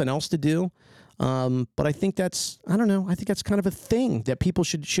find something else to do. But I think I don't know. I think that's kind of a thing that people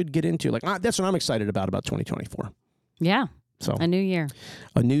should get into. Like, that's what I'm excited about 2024. Yeah. So a new year.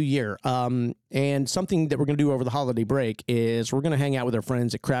 A new year. And something that we're going to do over the holiday break is we're going to hang out with our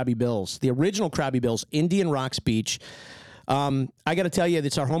friends at Krabby Bill's, the original Krabby Bill's, Indian Rocks Beach. I got to tell you,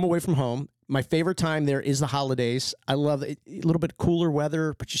 it's our home away from home. My favorite time there is the holidays. I love it. A little bit cooler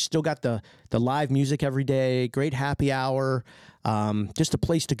weather, but you still got the live music every day, great happy hour, just a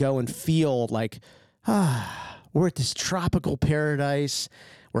place to go and feel like, we're at this tropical paradise.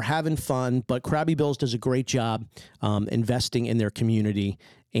 We're having fun, but Krabby Bill's does a great job investing in their community,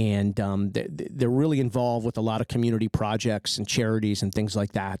 and they're really involved with a lot of community projects and charities and things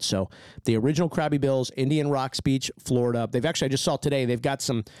like that. So the original Krabby Bill's, Indian Rocks Beach, Florida. They've actually, I just saw today, they've got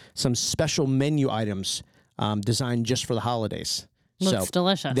some special menu items designed just for the holidays. Looks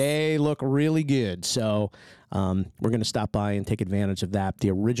delicious. They look really good. So we're going to stop by and take advantage of that.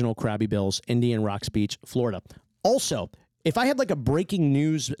 The original Krabby Bill's, Indian Rocks Beach, Florida. Also, if I had like a breaking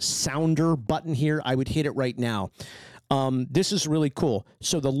news sounder button here, I would hit it right now. This is really cool.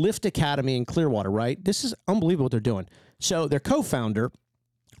 So the Lift Academy in Clearwater, right? This is unbelievable what they're doing. So their co-founder,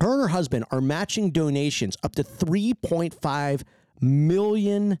 her and her husband are matching donations up to $3.5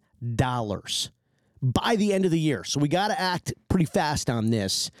 million by the end of the year. So we got to act pretty fast on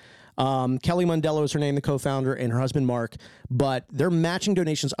this. Kelly Mondello is her name, the co-founder, and her husband, Mark. But they're matching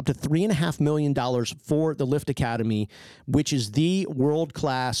donations up to $3.5 million for the Lift Academy, which is the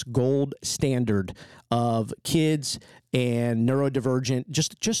world-class gold standard of kids and neurodivergent,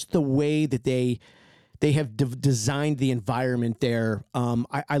 just the way that they have designed the environment there.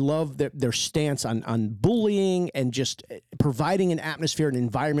 I love their stance on bullying and just providing an atmosphere, an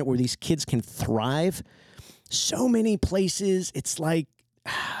environment where these kids can thrive. So many places, it's like,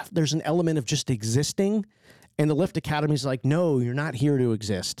 there's an element of just existing, and the Lift Academy is like, no, you're not here to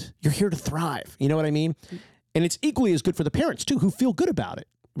exist. You're here to thrive. You know what I mean? And it's equally as good for the parents too, who feel good about it,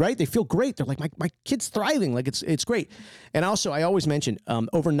 right? They feel great. They're like, my kid's thriving. Like it's great. And also, I always mention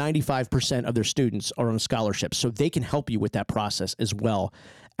over 95% of their students are on scholarships, so they can help you with that process as well.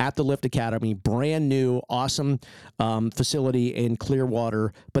 At the Lift Academy, brand new, awesome facility in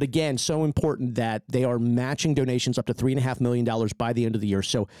Clearwater. But again, so important that they are matching donations up to $3.5 million by the end of the year.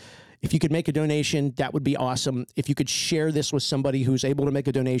 So if you could make a donation, that would be awesome. If you could share this with somebody who's able to make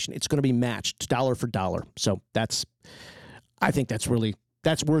a donation, it's going to be matched dollar for dollar. So I think that's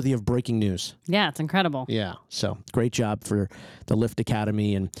worthy of breaking news. Yeah, it's incredible. Yeah. So great job for the Lift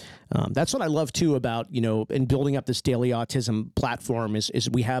Academy. And that's what I love too about, in building up this daily autism platform is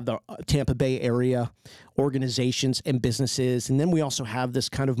we have the Tampa Bay area organizations and businesses. And then we also have this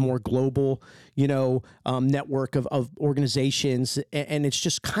kind of more global, network of organizations. And it's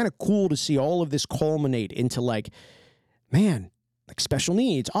just kind of cool to see all of this culminate into like special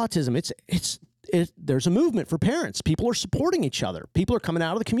needs, autism. There's a movement for parents. People are supporting each other. People are coming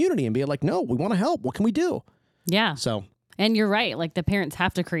out of the community and being like, no, we want to help. What can we do? Yeah. So, and you're right. Like the parents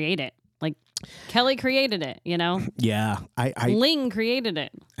have to create it. Like Kelly created it, Yeah. Ling created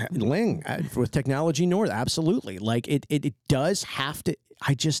it. Ling with Technology North. Absolutely. Like it does have to,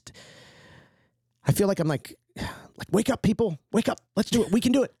 I feel like I'm like, wake up, people, wake up. Let's do it. We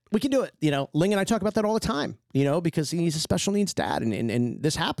can do it. We can do it. Ling and I talk about that all the time, because he's a special needs dad and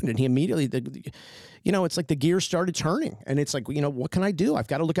this happened and he immediately, it's like the gears started turning and it's like, what can I do? I've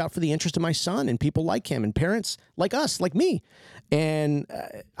got to look out for the interest of my son and people like him and parents like us, like me. And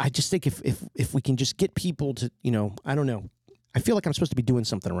I just think if we can just get people to, I don't know. I feel like I'm supposed to be doing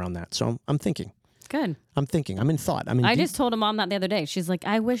something around that. So I'm thinking. Good. I'm in thought. I just told a mom that the other day. She's like,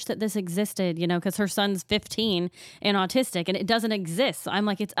 I wish that this existed, because her son's 15 and autistic and it doesn't exist. So I'm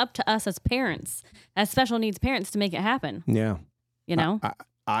like, it's up to us as parents, as special needs parents to make it happen. Yeah.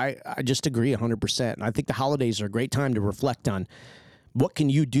 I just agree 100%. And I think the holidays are a great time to reflect on what can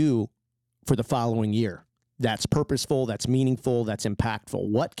you do for the following year that's purposeful, that's meaningful, that's impactful.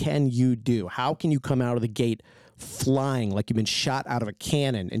 What can you do? How can you come out of the gate flying like you've been shot out of a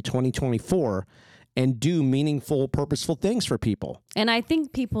cannon in 2024 and do meaningful, purposeful things for people? And I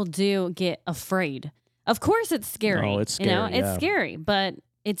think people do get afraid. Of course it's scary. Oh, it's scary. It's scary, but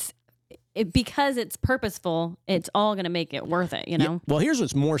because it's purposeful, it's all going to make it worth it, Yeah. Well, here's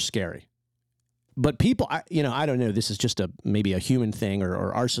what's more scary. But people, I don't know, this is just maybe a human thing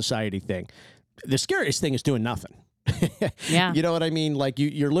or our society thing. The scariest thing is doing nothing. Yeah. You know what I mean? Like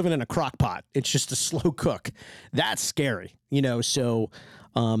you're living in a crock pot. It's just a slow cook. That's scary, so,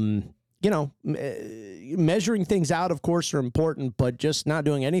 measuring things out, of course, are important, but just not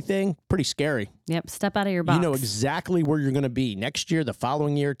doing anything, pretty scary. Yep. Step out of your box. You know exactly where you're going to be next year, the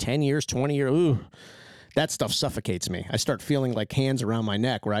following year, 10 years, 20 years. Ooh, that stuff suffocates me. I start feeling like hands around my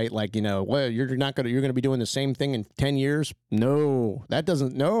neck, right? Like, well, you're going to be doing the same thing in 10 years. No, that's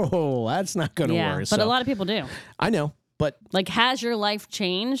not going to Yeah, work. but a lot of people do. I know. But like, has your life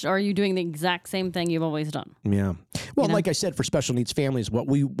changed, or are you doing the exact same thing you've always done? Yeah. Well, like I said, for special needs families, what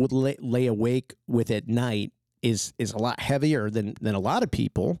we would lay awake with at night is a lot heavier than a lot of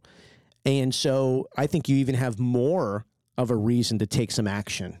people. And so I think you even have more of a reason to take some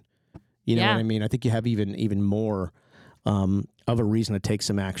action. You know what I mean? I think you have even more of a reason to take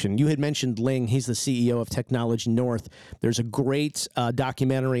some action. You had mentioned Ling. He's the CEO of Technology North. There's a great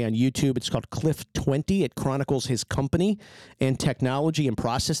documentary on YouTube. It's called Cliff 20. It chronicles his company and technology and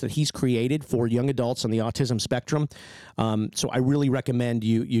process that he's created for young adults on the autism spectrum. So I really recommend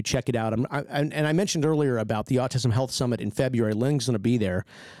you check it out. And I mentioned earlier about the Autism Health Summit in February. Ling's going to be there.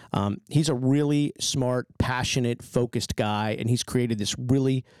 He's a really smart, passionate, focused guy, and he's created this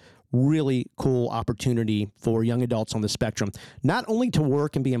really cool opportunity for young adults on the spectrum, not only to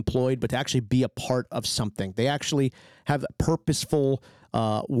work and be employed, but to actually be a part of something. They actually have purposeful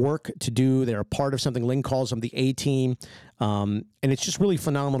work to do. They're a part of something. Ling calls them the A-Team. And it's just really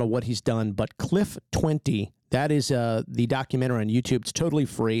phenomenal what he's done. But Cliff 20, that is the documentary on YouTube. It's totally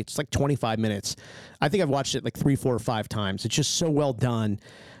free. It's like 25 minutes. I think I've watched it like 3, 4, or 5 times. It's just so well done.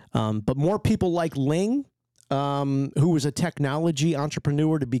 But more people like Ling, who was a technology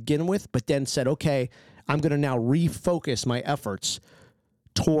entrepreneur to begin with, but then said, okay, I'm going to now refocus my efforts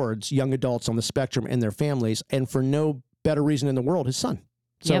towards young adults on the spectrum and their families, and for no better reason in the world, his son.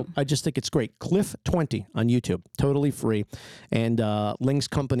 So I just think it's great. Cliff 20 on YouTube, totally free. And Ling's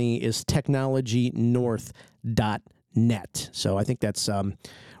company is technologynorth.net. So I think that's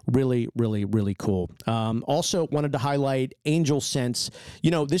really cool. Also wanted to highlight Angel Sense.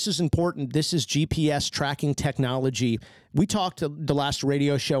 This is important. This is GPS tracking technology. We talked the last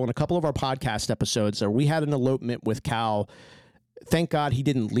radio show and a couple of our podcast episodes there. We had an elopement with Cal. Thank God he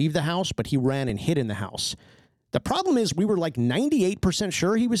didn't leave the house, but he ran and hid in the house. The problem is we were like 98%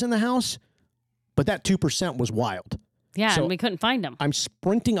 sure he was in the house, but that 2% was wild. Yeah, So and we couldn't find him. I'm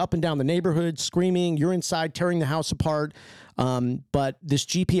sprinting up and down the neighborhood, screaming, you're inside, tearing the house apart. But this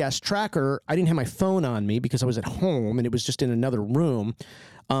GPS tracker, I didn't have my phone on me because I was at home and it was just in another room,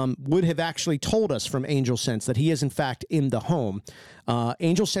 would have actually told us from Angel Sense that he is, in fact, in the home.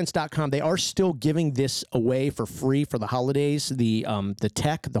 Angelsense.com, they are still giving this away for free for the holidays, the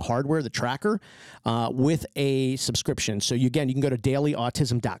tech, the hardware, the tracker, with a subscription. So, you can go to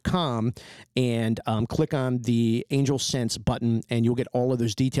dailyautism.com and click on the Angel Sense button, and you'll get all of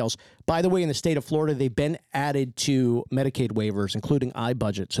those details. By the way, in the state of Florida, they've been added to Medicaid waivers, including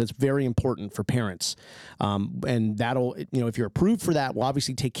iBudget. So, it's very important for parents. And that'll, if you're approved for that, will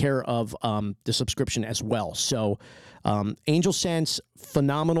obviously take care of the subscription as well. So, Angel Sense,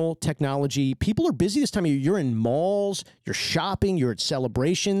 phenomenal technology. People are busy this time of year. You're in malls, you're shopping, you're at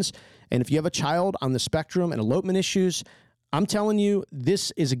celebrations. And if you have a child on the spectrum and elopement issues, I'm telling you,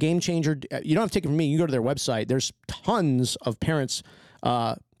 this is a game changer. You don't have to take it from me. You go to their website. There's tons of parents'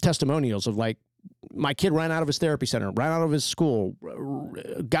 testimonials of like, my kid ran out of his therapy center, ran out of his school,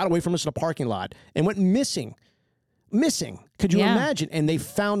 got away from us in a parking lot, and went missing. Could you imagine? And they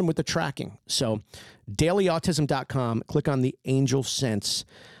found him with the tracking. So dailyautism.com, click on the Angel Sense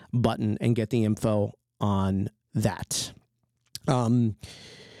button and get the info on that.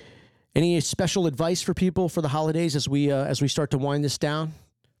 Any special advice for people for the holidays as we start to wind this down?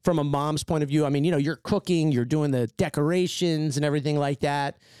 From a mom's point of view, I mean, you're cooking, you're doing the decorations and everything like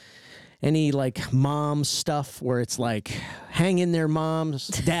that. Any like mom stuff where it's like, hang in there, moms,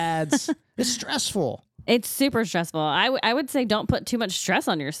 dads. It's stressful. It's super stressful. I would say don't put too much stress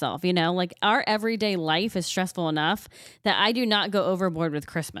on yourself. Like our everyday life is stressful enough that I do not go overboard with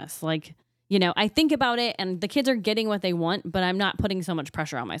Christmas. Like, I think about it and the kids are getting what they want, but I'm not putting so much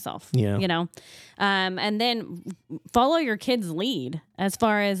pressure on myself. Yeah. And then follow your kid's lead as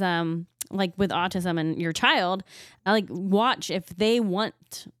far as like with autism and your child. Like watch if they want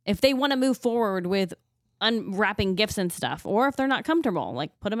to move forward with unwrapping gifts and stuff, or if they're not comfortable,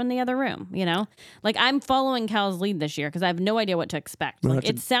 like put them in the other room, like I'm following Cal's lead this year because I have no idea what to expect. Well, like,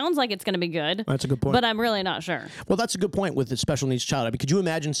 it sounds like it's going to be good. That's a good point. But I'm really not sure. Well, that's a good point with the special needs child. I mean, could you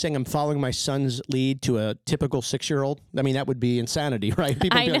imagine saying I'm following my son's lead to a typical 6-year-old? I mean, that would be insanity, right?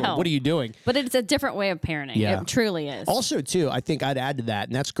 People would be like, what are you doing? But it's a different way of parenting. Yeah. It truly is. Also, too, I think I'd add to that,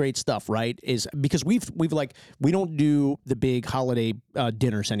 and that's great stuff, right? Is because we don't do the big holiday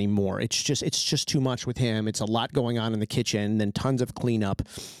dinners anymore. It's just too much with him. It's a lot going on in the kitchen, then tons of cleanup.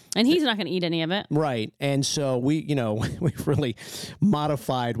 And he's not going to eat any of it. Right. And so we've really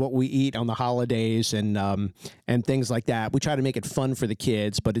modified what we eat on the holidays and things like that. We try to make it fun for the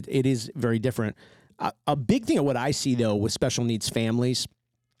kids, but it is very different. a big thing of what I see though with special needs families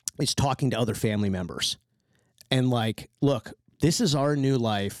is talking to other family members and like, look, this is our new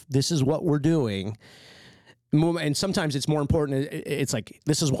life. This is what we're doing. And sometimes it's more important. It's like,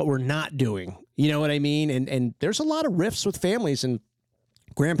 this is what we're not doing. You know what I mean? And there's a lot of rifts with families and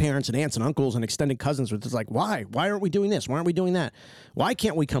grandparents and aunts and uncles and extended cousins. It's like, why aren't we doing this? Why aren't we doing that? Why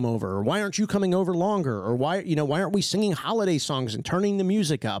can't we come over? Or why aren't you coming over longer? Or why aren't we singing holiday songs and turning the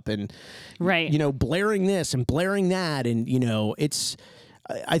music up and, right. Blaring this and blaring that. And,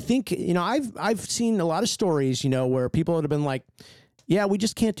 I think, I've seen a lot of stories, where people have been like, yeah, we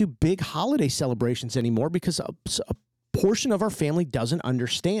just can't do big holiday celebrations anymore because a portion of our family doesn't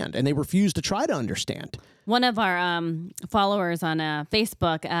understand and they refuse to try to understand. One of our followers on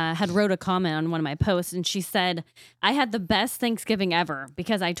Facebook had wrote a comment on one of my posts, and she said, I had the best Thanksgiving ever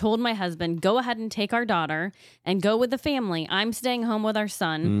because I told my husband, go ahead and take our daughter and go with the family. I'm staying home with our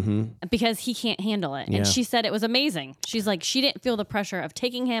son because he can't handle it. Yeah. And she said it was amazing. She's like, she didn't feel the pressure of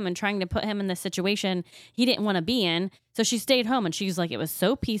taking him and trying to put him in this situation he didn't want to be in. So she stayed home, and she's like, it was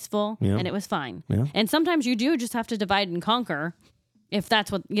so peaceful and it was fine. Yeah. And sometimes you do just have to divide and conquer. If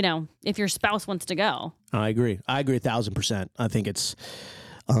that's what, if your spouse wants to go. I agree 1,000%. I think it's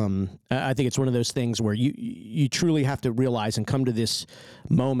one of those things where you truly have to realize and come to this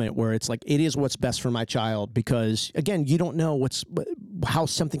moment where it's like, it is what's best for my child, because again, you don't know how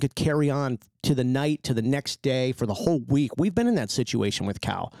something could carry on to the night, to the next day, for the whole week. We've been in that situation with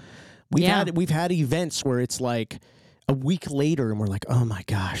Cal. We've had events where it's like a week later and we're like, oh my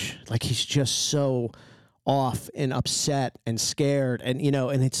gosh, like he's just so off and upset and scared, and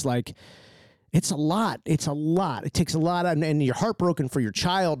and it's like, it's a lot. It takes a lot, and you're heartbroken for your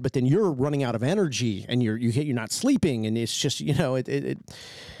child, but then you're running out of energy, and you're not sleeping, and it's just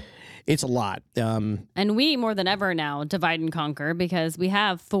it's a lot. And we more than ever now divide and conquer because we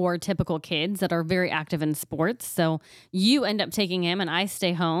have 4 typical kids that are very active in sports. So you end up taking him, and I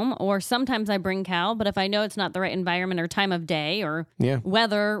stay home, or sometimes I bring Cal. But if I know it's not the right environment or time of day or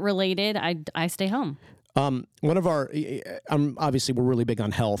weather related, I stay home. One of our, obviously we're really big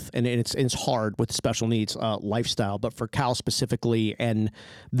on health, and it's hard with special needs lifestyle, but for Cal specifically and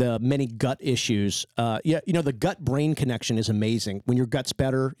the many gut issues, the gut-brain connection is amazing. When your gut's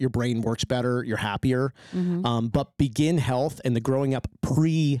better, your brain works better, you're happier. But Begin Health and the growing up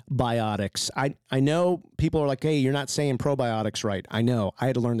prebiotics. I know people are like, hey, you're not saying probiotics right. I know. I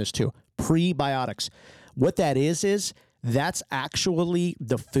had to learn this too. Prebiotics. What that is that's actually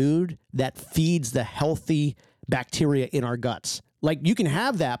the food that feeds the healthy bacteria in our guts. Like, you can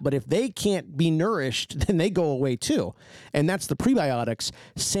have that, but if they can't be nourished, then they go away too. And that's the prebiotics.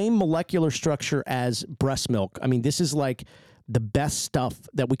 Same molecular structure as breast milk. I mean, this is like the best stuff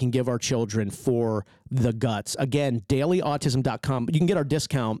that we can give our children for the guts. Again, dailyautism.com. You can get our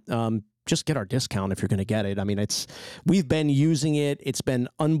discount. Just get our discount if you're going to get it. I mean, we've been using it. It's been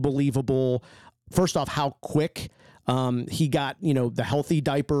unbelievable. First off, how quick he got, the healthy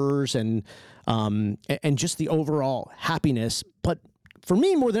diapers and just the overall happiness. But for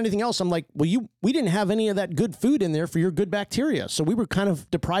me, more than anything else, I'm like, we didn't have any of that good food in there for your good bacteria. So we were kind of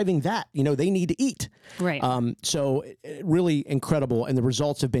depriving that, they need to eat. Right. So really incredible. And the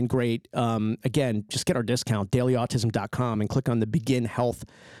results have been great. Again, just get our discount, dailyautism.com, and click on the Begin Health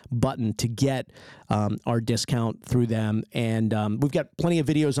button to get our discount through them. And we've got plenty of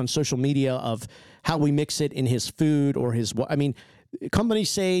videos on social media of how we mix it in his food or companies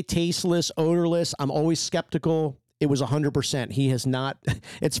say tasteless, odorless. I'm always skeptical. It was 100%. He has not.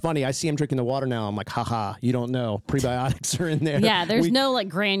 It's funny. I see him drinking the water now. I'm like, haha, you don't know. Prebiotics are in there. Yeah, there's no like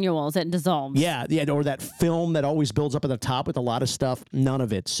granules. It dissolves. Yeah, or that film that always builds up at the top with a lot of stuff. None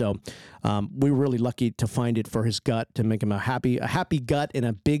of it. So we were really lucky to find it for his gut, to make him a happy gut in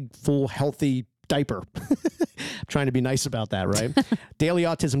a big, full, healthy diaper. Trying to be nice about that, right?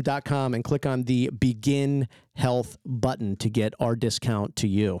 dailyautism.com, and click on the Begin Health button to get our discount to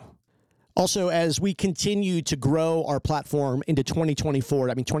you. Also, as we continue to grow our platform into 2024,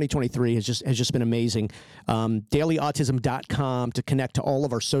 2023 has just been amazing. Dailyautism.com to connect to all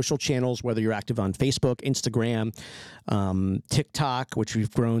of our social channels, whether you're active on Facebook, Instagram, TikTok, which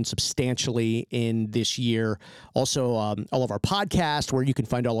we've grown substantially in this year. Also, all of our podcasts, where you can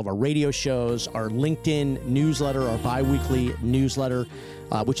find all of our radio shows, our LinkedIn newsletter, our bi-weekly newsletter,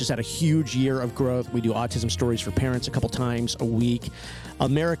 which has had a huge year of growth. We do autism stories for parents a couple times a week.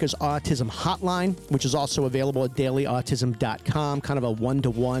 America's Autism Hotline, which is also available at dailyautism.com, kind of a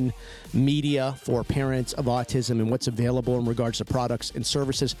one-to-one media for parents of autism and what's available in regards to products and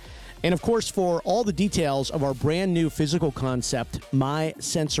services. And of course, for all the details of our brand new physical concept, My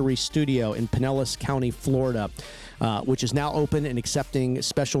Sensory Studio in Pinellas County, Florida. which is now open and accepting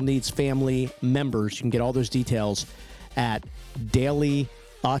special needs family members. You can get all those details at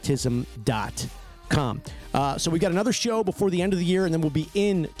dailyautism.com. So we got another show before the end of the year, and then we'll be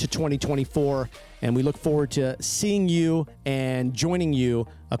into 2024. And we look forward to seeing you and joining you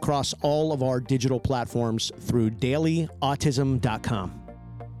across all of our digital platforms through dailyautism.com.